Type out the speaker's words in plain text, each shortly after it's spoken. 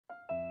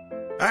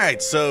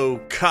Alright, so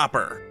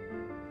copper.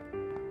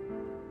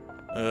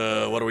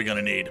 What are we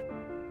gonna need?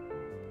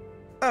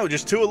 Oh,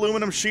 just 2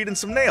 aluminum sheet and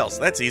some nails.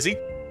 That's easy.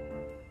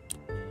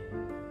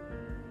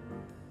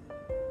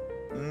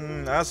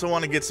 I also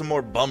want to get some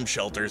more bum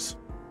shelters.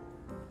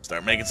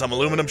 Start making some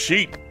aluminum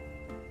sheet.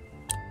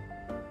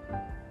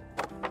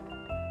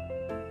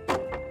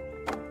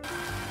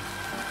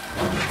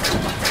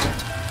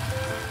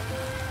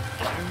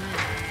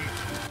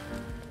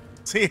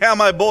 See how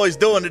my boy's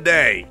doing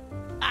today.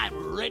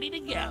 I'm ready to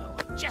go.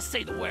 Just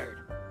say the word.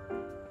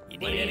 You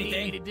need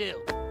anything to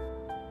do?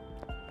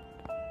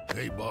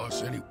 Hey,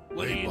 boss, any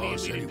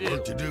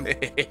work to do?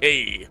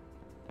 Hey.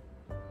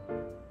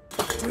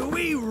 Do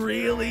we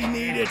really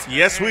need it?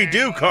 Yes, we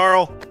do,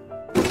 Carl.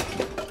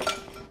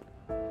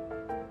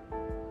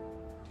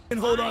 And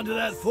hold on to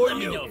that for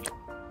you.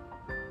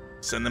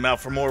 Send them out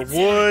for more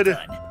wood.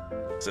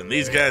 Send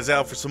these guys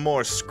out for some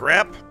more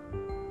scrap.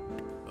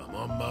 I'm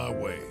on my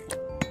way.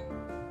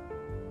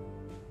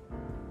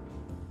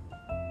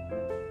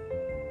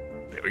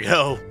 There we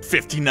go.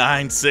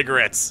 59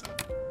 cigarettes.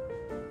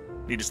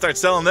 Need to start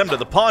selling them to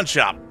the pawn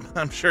shop.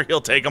 I'm sure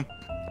he'll take them.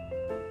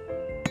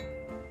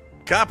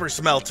 Copper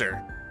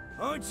smelter.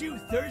 Aren't you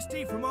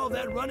thirsty from all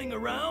that running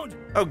around?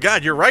 Oh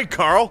God, you're right,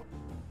 Carl.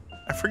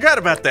 I forgot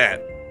about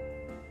that.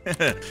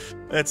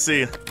 Let's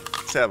see.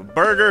 Let's have a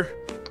burger.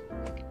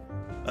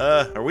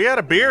 Are we out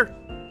of beer?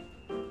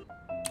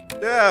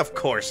 Of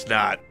course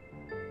not.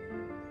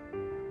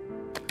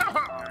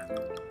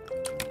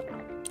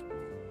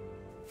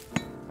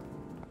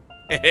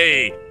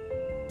 Hey,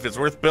 if it's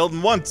worth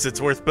building once,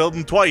 it's worth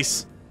building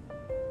twice.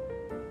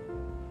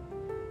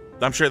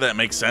 I'm sure that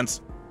makes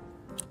sense.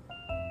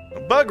 A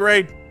bug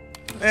raid.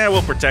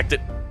 We'll protect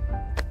it.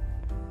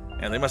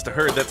 And they must have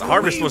heard that the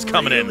harvest was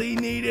coming in. We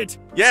really need it.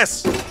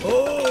 Yes.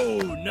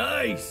 Oh,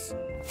 nice.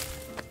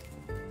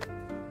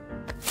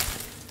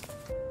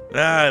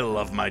 I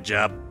love my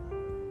job.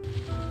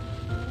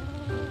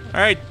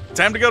 All right,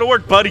 time to go to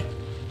work, buddy.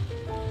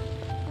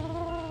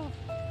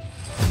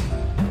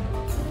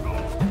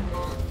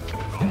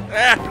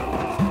 Ah.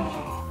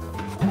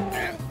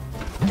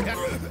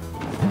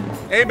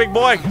 Hey, big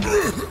boy.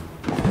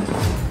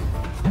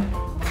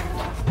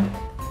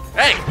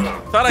 Hey,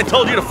 thought I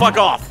told you to fuck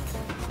off.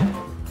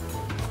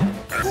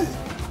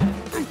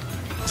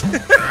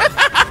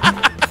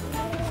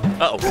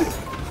 Uh-oh.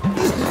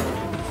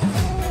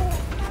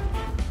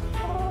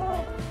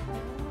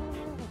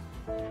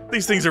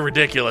 These things are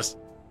ridiculous.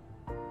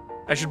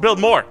 I should build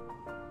more.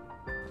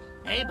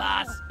 Hey,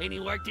 boss. Any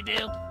work to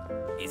do?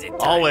 Is it time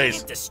Always. to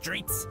hit the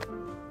streets?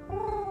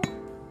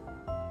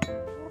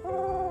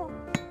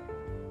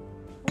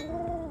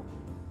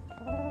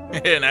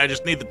 And I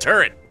just need the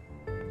turret.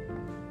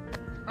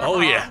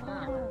 Oh, yeah.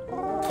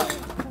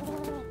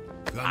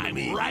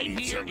 I'm right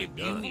here if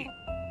you need.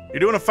 You're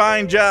doing a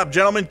fine job,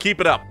 gentlemen.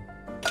 Keep it up.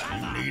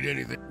 You need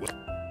anything?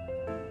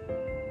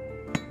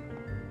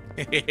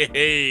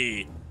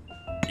 Hey.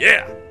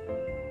 Yeah.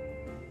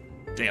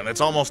 Damn,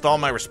 that's almost all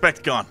my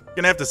respect gone.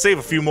 Gonna have to save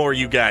a few more of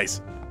you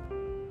guys.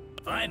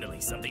 Finally,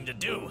 something to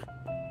do.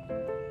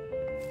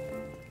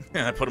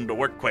 I put him to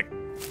work quick.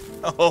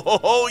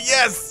 Oh,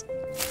 yes!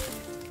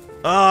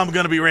 Oh, I'm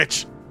gonna be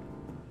rich.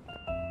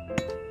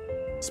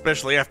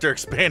 Especially after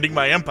expanding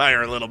my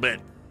empire a little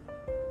bit.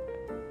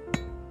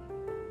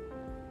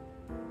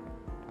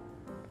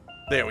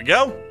 There we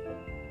go.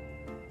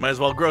 Might as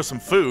well grow some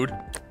food.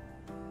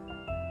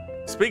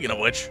 Speaking of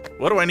which,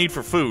 what do I need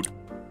for food?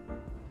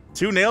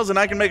 2 nails and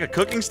I can make a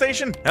cooking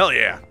station? Hell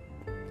yeah.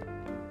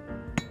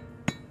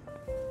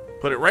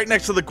 Put it right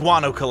next to the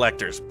guano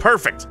collectors.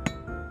 Perfect.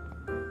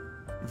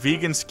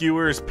 Vegan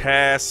skewers,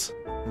 pass.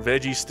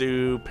 Veggie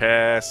stew,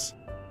 pass.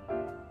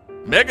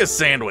 Mega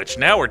sandwich,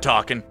 now we're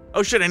talking.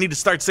 Oh shit, I need to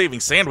start saving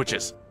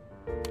sandwiches.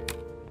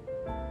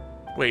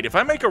 Wait, if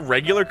I make a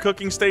regular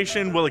cooking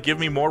station, will it give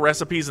me more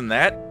recipes than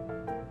that?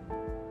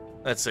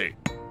 Let's see.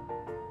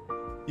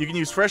 You can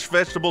use fresh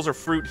vegetables or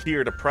fruit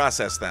here to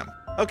process them.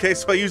 Okay,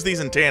 so I use these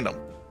in tandem.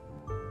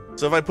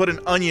 So if I put an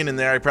onion in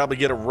there, I probably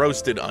get a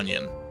roasted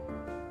onion.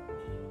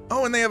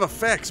 Oh, and they have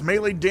effects.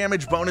 Melee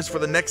damage bonus for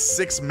the next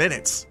 6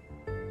 minutes.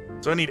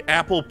 So I need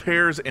apple,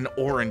 pears, and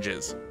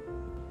oranges.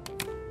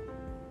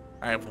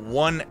 I have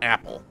 1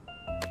 apple.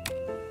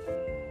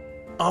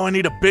 Oh, I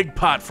need a big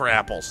pot for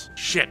apples.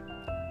 Shit.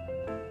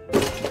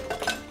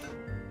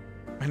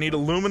 I need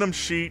aluminum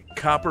sheet,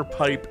 copper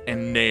pipe,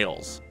 and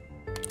nails.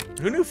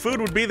 Who knew food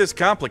would be this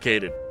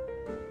complicated?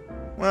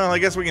 Well, I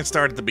guess we can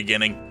start at the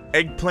beginning.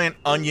 Eggplant,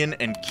 onion,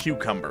 and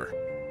cucumber.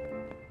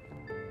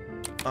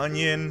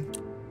 Onion,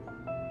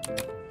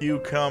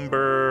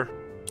 cucumber,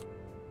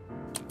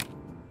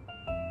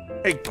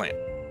 eggplant.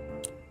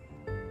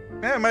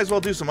 I might as well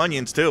do some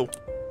onions too.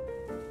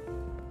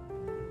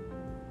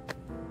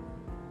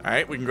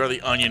 Alright, we can grow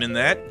the onion in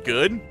that.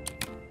 Good.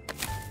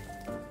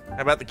 How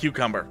about the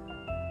cucumber?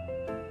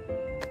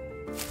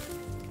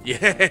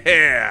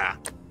 Yeah!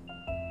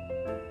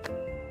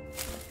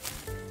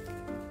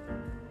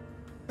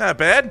 Not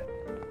bad.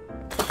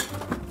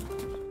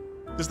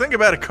 Just think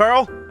about it,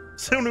 Carl.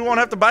 Soon we won't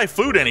have to buy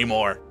food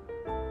anymore.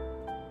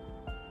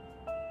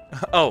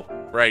 Oh,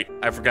 right.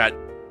 I forgot.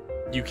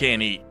 You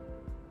can't eat.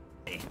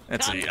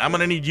 Let's see. I'm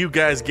gonna need you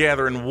guys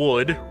gathering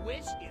wood.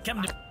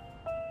 Come to.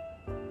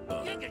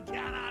 You can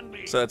count on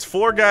me. So that's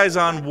 4 guys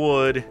on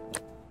wood.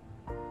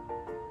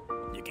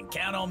 You can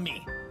count on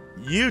me.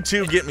 You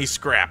 2 get me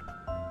scrap.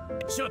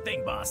 Sure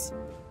thing, boss.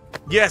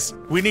 Yes,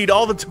 we need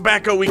all the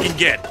tobacco we can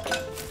get.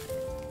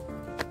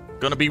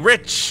 Gonna be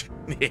rich.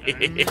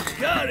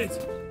 Got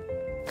it.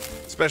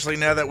 Especially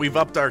now that we've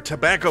upped our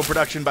tobacco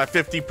production by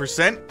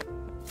 50%.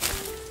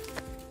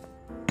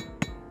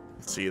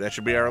 Let's see, that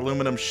should be our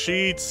aluminum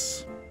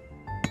sheets.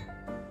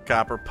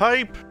 Copper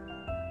pipe.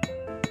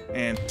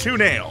 And 2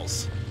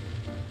 nails.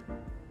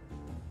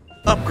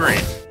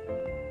 Upgrade.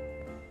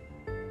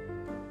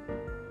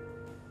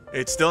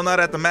 It's still not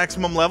at the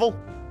maximum level?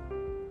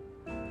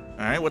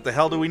 Alright, what the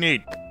hell do we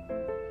need?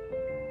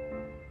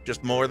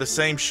 Just more of the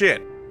same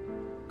shit.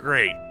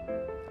 Great.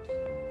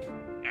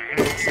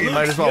 So you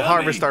might as well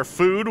harvest our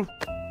food.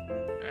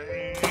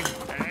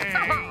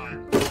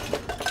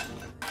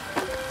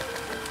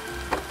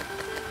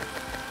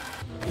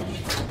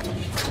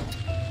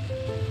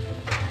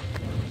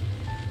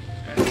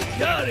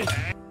 Got it.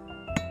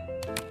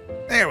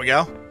 There we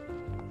go.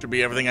 Should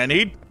be everything I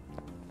need.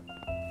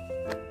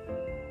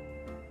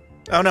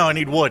 Oh no, I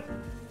need wood.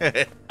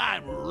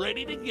 I'm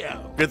ready to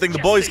go. Good thing the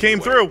Just boys say came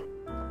the through. word.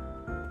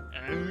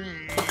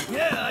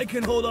 Yeah, I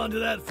can hold on to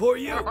that for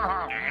you.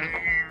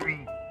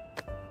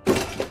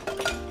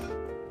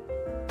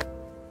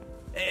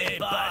 Hey,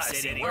 boss,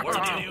 it ain't work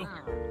to do.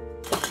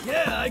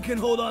 Yeah, I can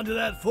hold on to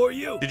that for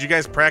you. Did you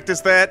guys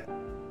practice that?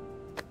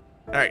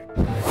 Alright.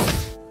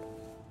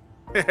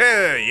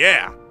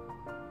 Yeah.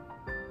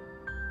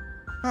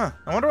 Huh,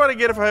 I wonder what I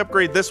get if I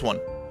upgrade this one.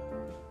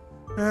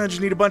 I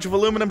just need a bunch of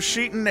aluminum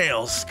sheet and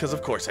nails, because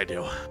of course I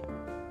do.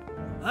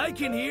 I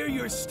can hear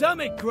your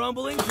stomach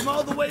grumbling from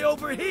all the way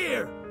over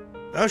here.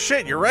 Oh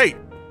shit, you're right.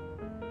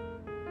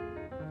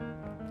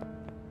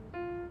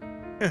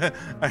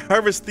 I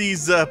harvest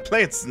these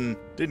plants and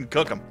didn't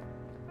cook them.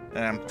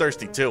 And I'm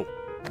thirsty too.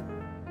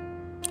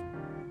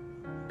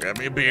 Grab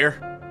me a beer.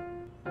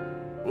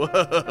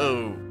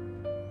 Whoa.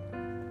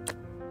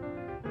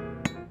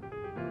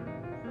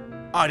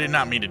 Oh, I did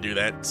not mean to do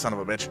that, son of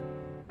a bitch.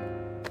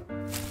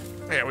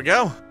 There we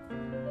go.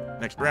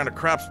 Next round of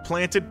crops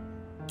planted.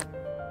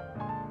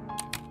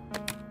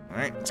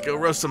 Alright, let's go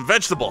roast some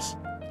vegetables.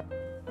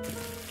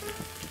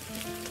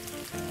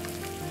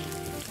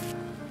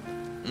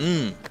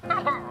 Mmm.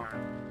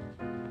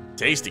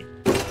 Tasty.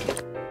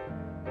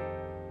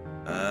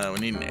 We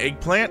need an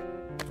eggplant.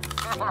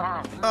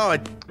 Oh,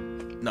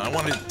 no, I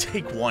wanted to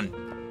take one.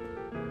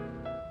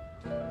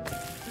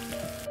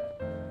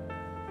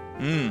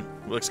 Mmm,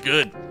 looks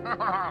good.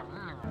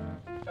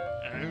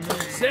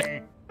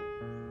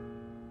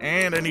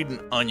 And I need an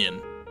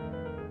onion.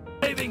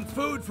 Saving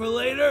food for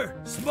later.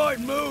 Smart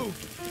move.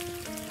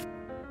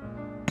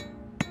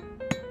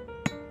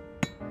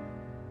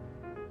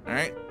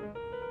 Alright.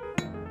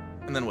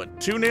 And then what,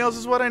 2 nails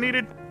is what I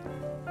needed?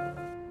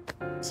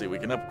 Let's see, we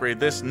can upgrade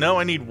this. No,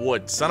 I need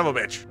wood. Son of a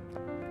bitch.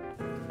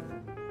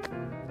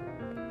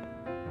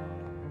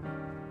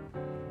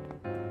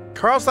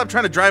 Carl, stop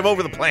trying to drive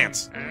over the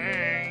plants.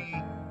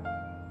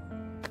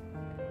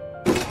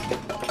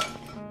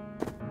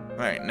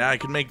 Alright, now I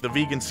can make the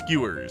vegan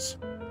skewers.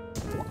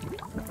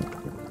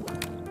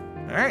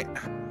 Alright.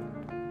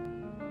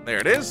 There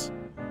it is.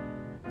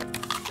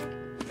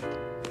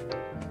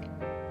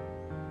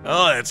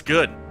 Oh, that's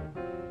good.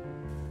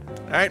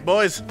 Alright,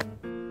 boys.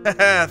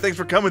 Thanks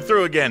for coming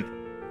through again.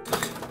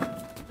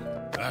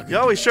 You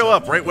always show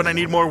up right when I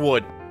need more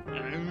wood.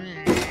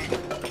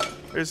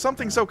 There's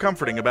something so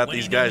comforting about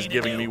these guys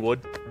giving me wood.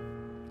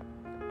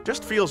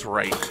 Just feels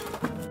right.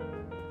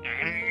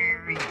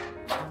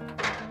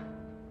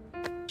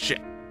 Shit.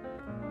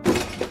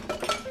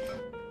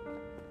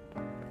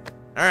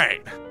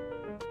 Alright.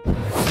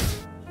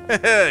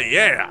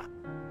 Yeah.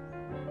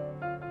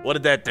 What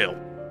did that do?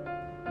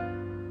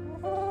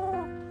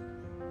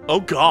 Oh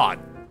God.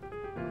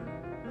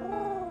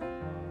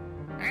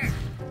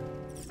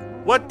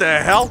 What the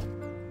hell?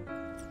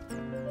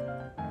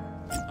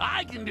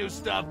 I can do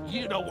stuff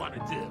you don't want to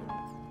do.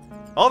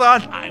 Hold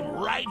on. I'm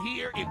right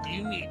here if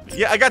you need me.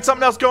 Yeah, I got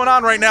something else going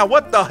on right now.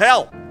 What the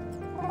hell?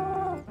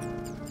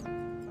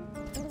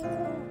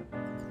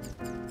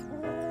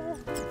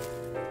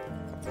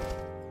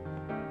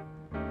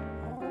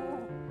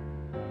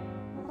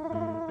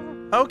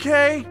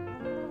 Okay.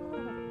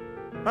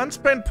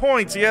 Unspent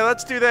points. Yeah,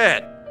 let's do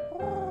that.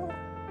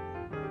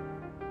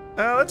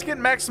 Let's get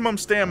maximum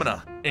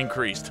stamina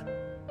increased.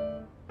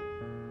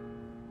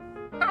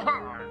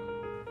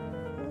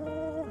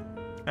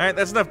 Alright,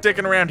 that's enough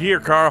dicking around here,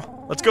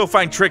 Carl. Let's go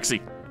find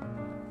Trixie.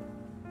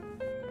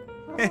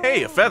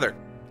 Hey, a feather.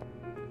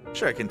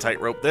 Sure, I can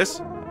tightrope this.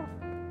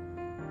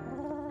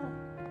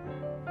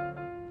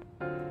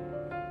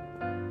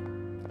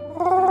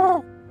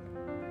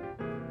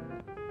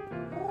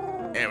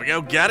 There we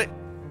go, got it.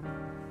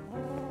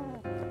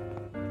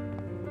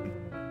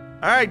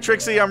 Alright,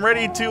 Trixie, I'm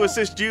ready to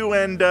assist you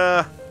and,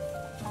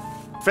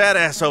 fat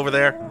ass over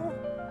there.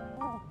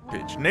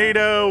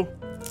 Pigeonado.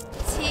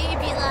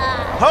 Tubular.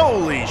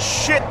 Holy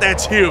shit,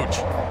 that's huge.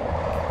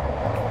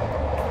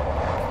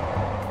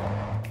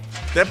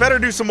 That better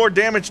do some more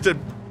damage to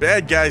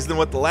bad guys than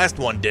what the last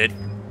one did.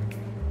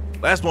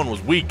 Last one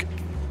was weak.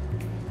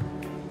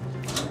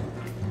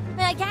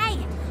 Okay,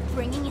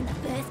 bringing in the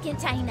first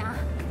container.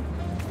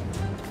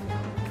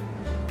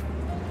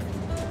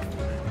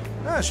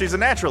 Ah, she's a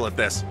natural at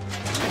this.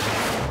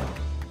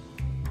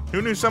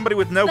 Who knew somebody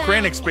with no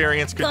crane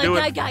experience could do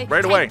it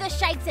right away? Take the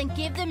shakes and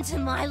give them to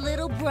my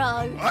little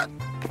bro. What?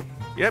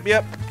 Yep.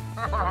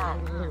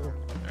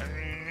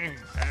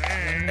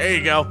 There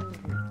you go.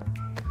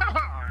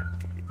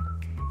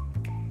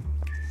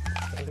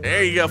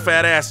 There you go,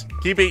 fat ass.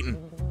 Keep eating.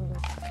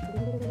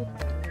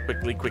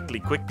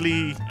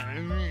 Quickly.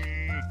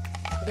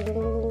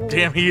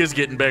 Damn, he is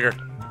getting bigger.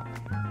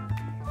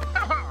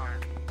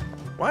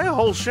 Why a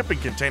whole shipping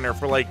container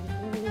for like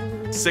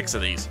 6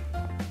 of these?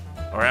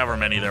 Or however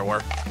many there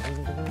were.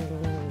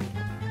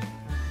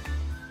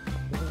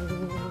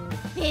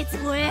 It's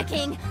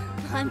working.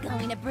 I'm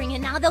going to bring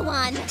another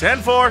one.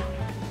 10-4.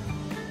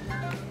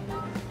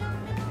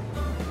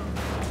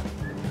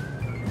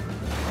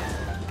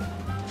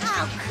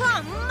 Oh,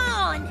 come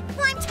on!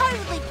 I'm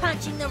totally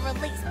punching the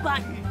release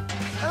button.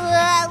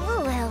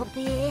 Well,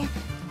 bear.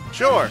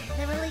 Sure.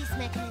 The release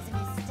mechanism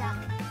is stuck.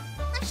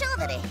 I'm sure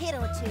that a hit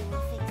or two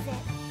will fix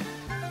it.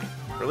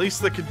 Release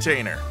the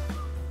container.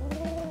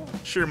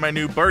 Sure, my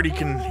new birdie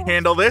can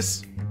handle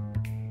this.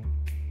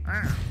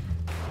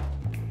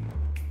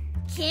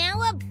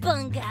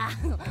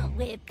 Cowabunga!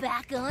 We're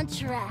back on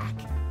track.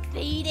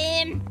 Feed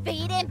him!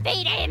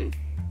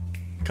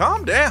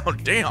 Calm down,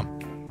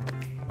 damn.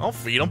 I'll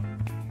feed him.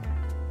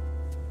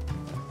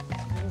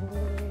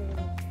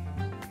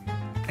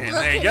 And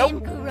there you go.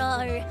 Look at him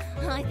grow.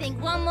 I think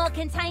one more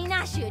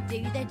container should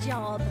do the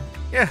job.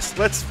 Yes,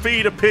 let's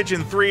feed a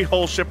pigeon 3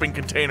 whole shipping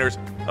containers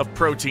of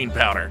protein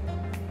powder.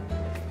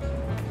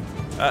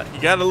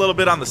 You got a little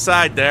bit on the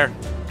side there.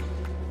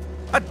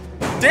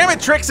 Damn it,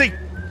 Trixie!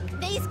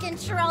 These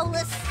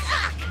controllers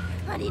suck.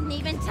 I didn't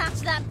even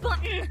touch that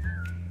button.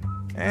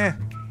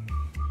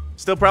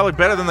 Still probably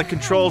better than the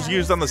controls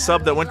used on the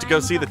sub that went to go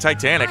see the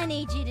Titanic. I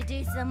need you to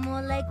do some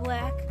more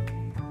legwork.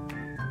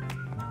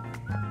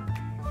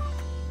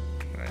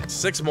 All right,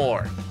 6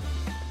 more.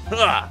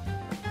 Ha!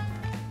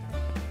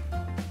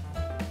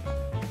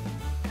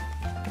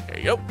 There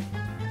you go.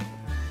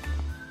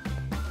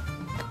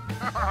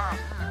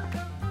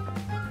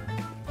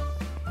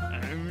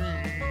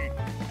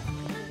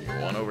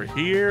 One over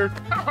here.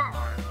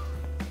 Alright.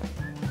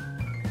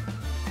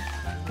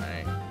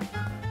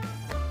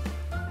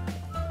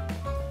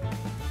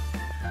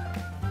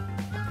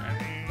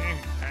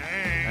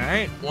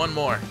 Alright, one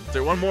more. Is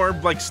there one more,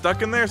 like,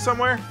 stuck in there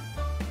somewhere?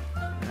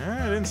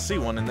 I didn't see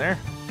one in there.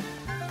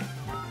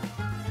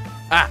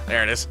 Ah,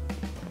 there it is.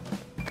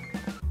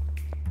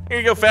 Here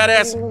you go, fat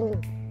ass.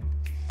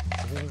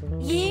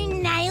 You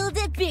nailed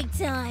it big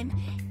time.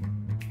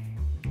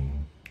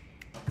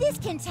 This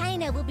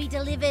container will be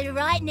delivered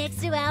right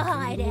next to our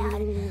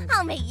hideout.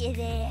 I'll meet you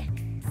there.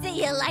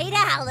 See you later,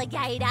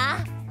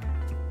 alligator.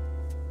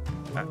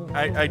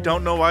 I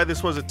don't know why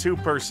this was a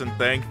 2-person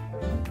thing.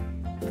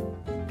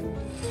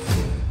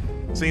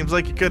 Seems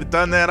like you could have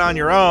done that on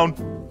your own.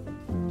 Find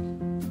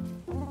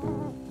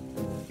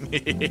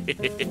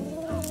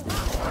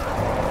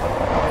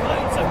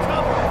some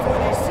cover before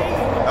they see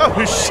you.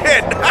 Oh,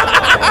 shit!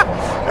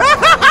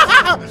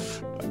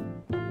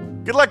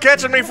 Good luck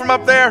catching me from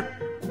up there.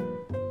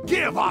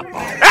 Give up!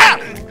 Ah!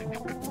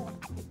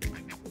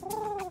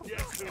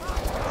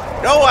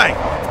 Go away!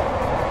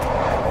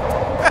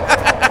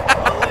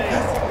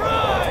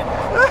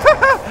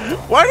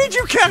 Why did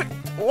you catch?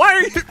 Why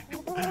are you?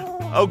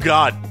 Oh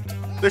God!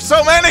 There's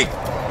so many.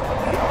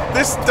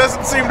 This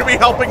doesn't seem to be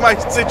helping my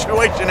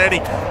situation any.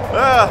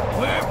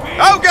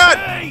 Oh God!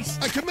 I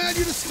command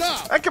you to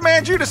stop! I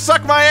command you to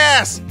suck my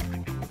ass!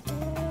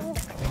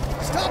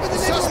 Stop in the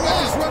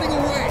suspect is running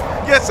away!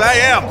 Yes, I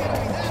am!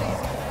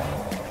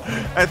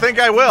 I think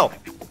I will.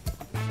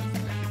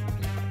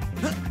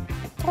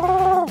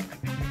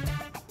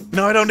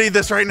 No, I don't need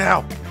this right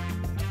now.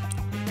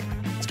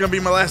 It's gonna be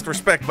my last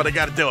respect, but I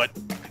gotta do it.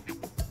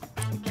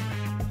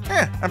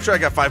 I'm sure I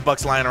got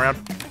 $5 lying around.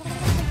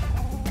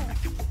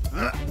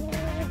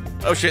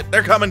 Oh shit,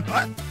 they're coming.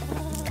 Don't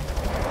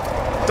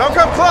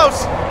come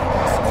close!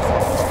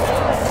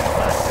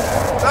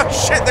 Oh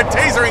shit, they're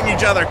tasering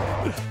each other.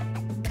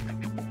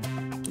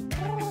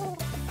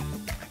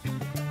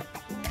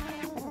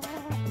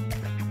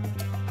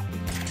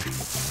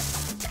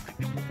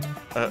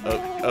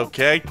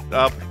 Okay.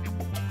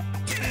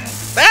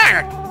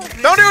 There!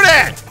 Don't do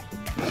that!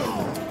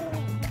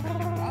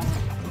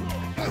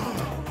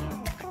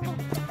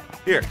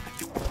 Here.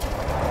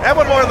 Have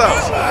one more of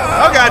those.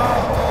 Oh God.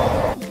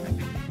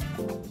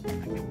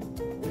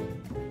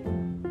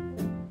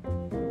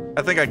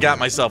 I think I got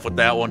myself with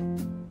that one.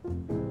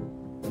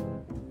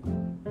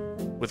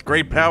 With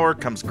great power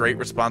comes great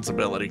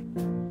responsibility.